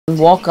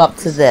Walk up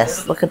to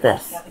this. Look at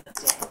this.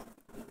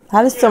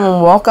 How does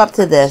someone walk up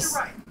to this,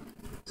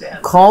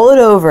 call it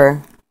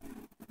over?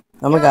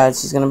 Oh my God,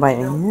 she's gonna bite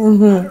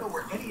me.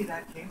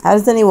 How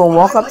does anyone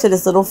walk up to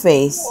this little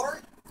face,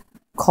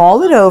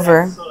 call it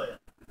over,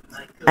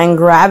 and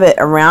grab it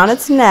around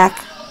its neck,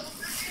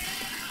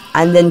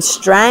 and then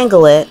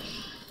strangle it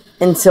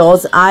until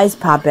its eyes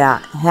pop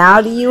out?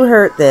 How do you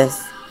hurt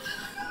this?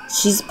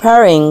 She's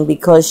purring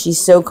because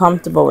she's so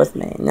comfortable with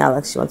me. Now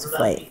look, she wants to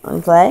fight. Want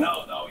to play?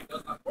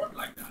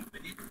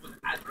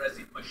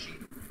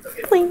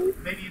 Pling.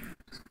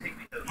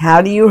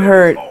 How do you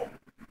hurt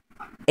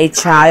a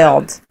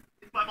child?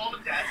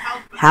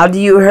 How do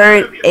you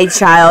hurt a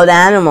child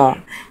animal?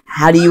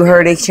 How do you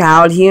hurt a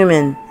child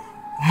human?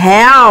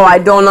 How? I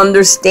don't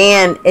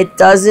understand. It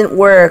doesn't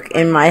work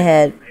in my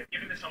head.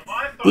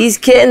 These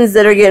kittens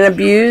that are getting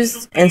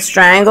abused and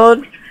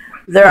strangled,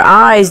 their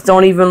eyes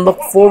don't even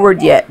look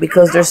forward yet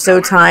because they're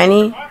so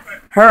tiny.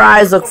 Her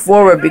eyes look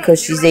forward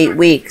because she's 8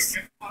 weeks.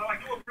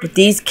 But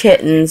these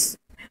kittens,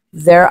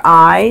 their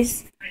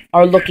eyes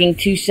are looking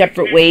 2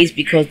 separate ways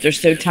because they're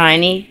so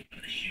tiny.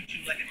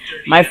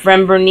 My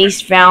friend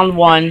Bernice found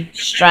one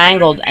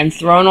strangled and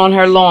thrown on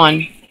her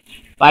lawn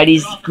by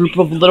these group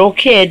of little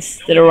kids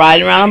that are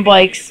riding around on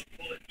bikes.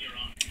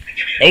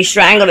 They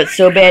strangled it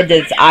so bad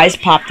that its eyes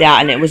popped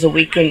out and it was a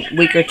week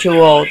or 2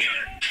 old.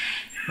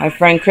 My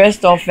friend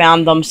Crystal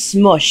found them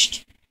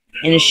smushed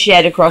in a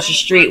shed across the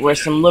street where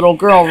some little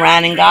girl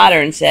ran and got her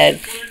and said,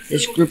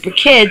 "This group of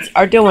kids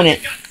are doing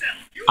it."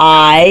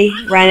 I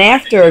ran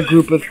after a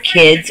group of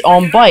kids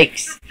on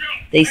bikes.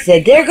 They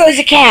said, "There goes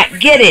a cat,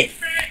 get it!"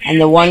 And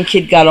the one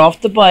kid got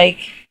off the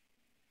bike.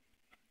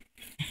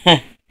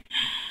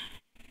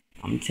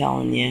 I'm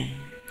telling you.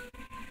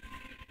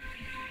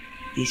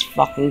 These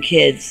fucking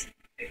kids.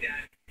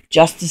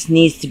 Justice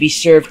needs to be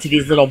served to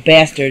these little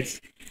bastards.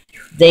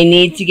 They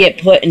need to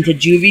get put into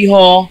juvie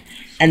hall,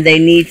 and they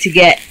need to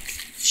get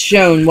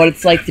shown what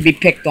it's like to be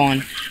picked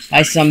on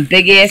by some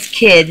big-ass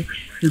kid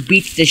who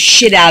beats the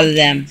shit out of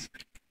them.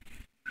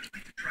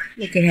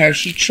 Look at her.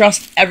 She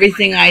trusts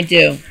everything I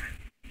do.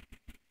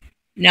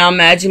 Now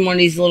imagine one of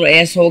these little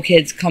asshole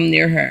kids come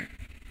near her.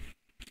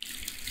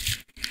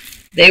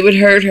 They would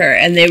hurt her,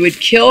 and they would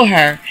kill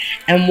her,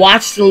 and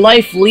watch the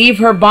life leave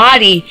her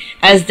body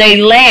as they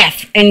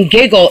laugh and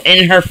giggle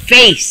in her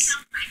face.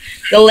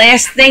 The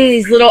last thing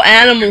these little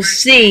animals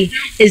see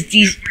is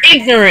these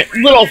ignorant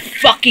little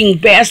fucking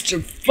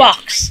bastard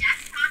fucks.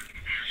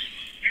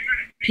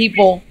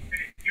 People,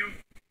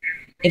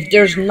 if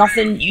there's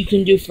nothing you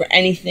can do for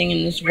anything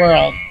in this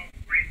world,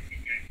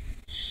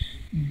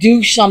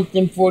 do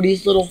something for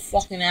these little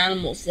fucking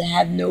animals that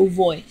have no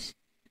voice.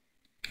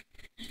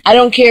 I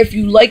don't care if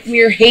you like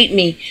me or hate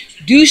me.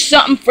 Do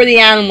something for the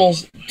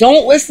animals.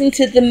 Don't listen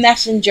to the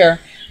messenger.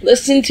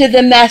 Listen to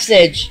the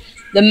message.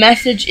 The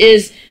message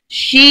is,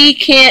 she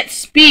can't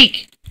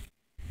speak.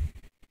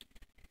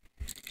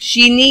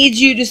 She needs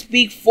you to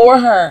speak for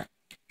her.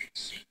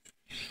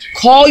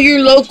 Call your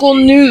local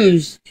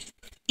news.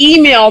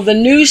 Email the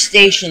news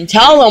station.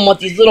 Tell them what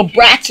these little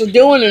brats are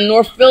doing in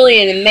North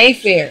Philly and in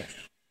Mayfair.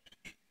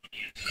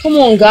 Come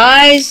on,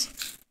 guys.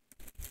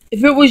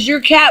 If it was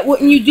your cat,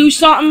 wouldn't you do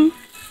something?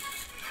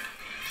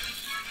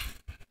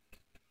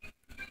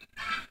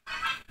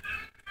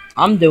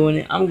 I'm doing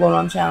it. I'm going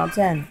on Channel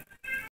 10.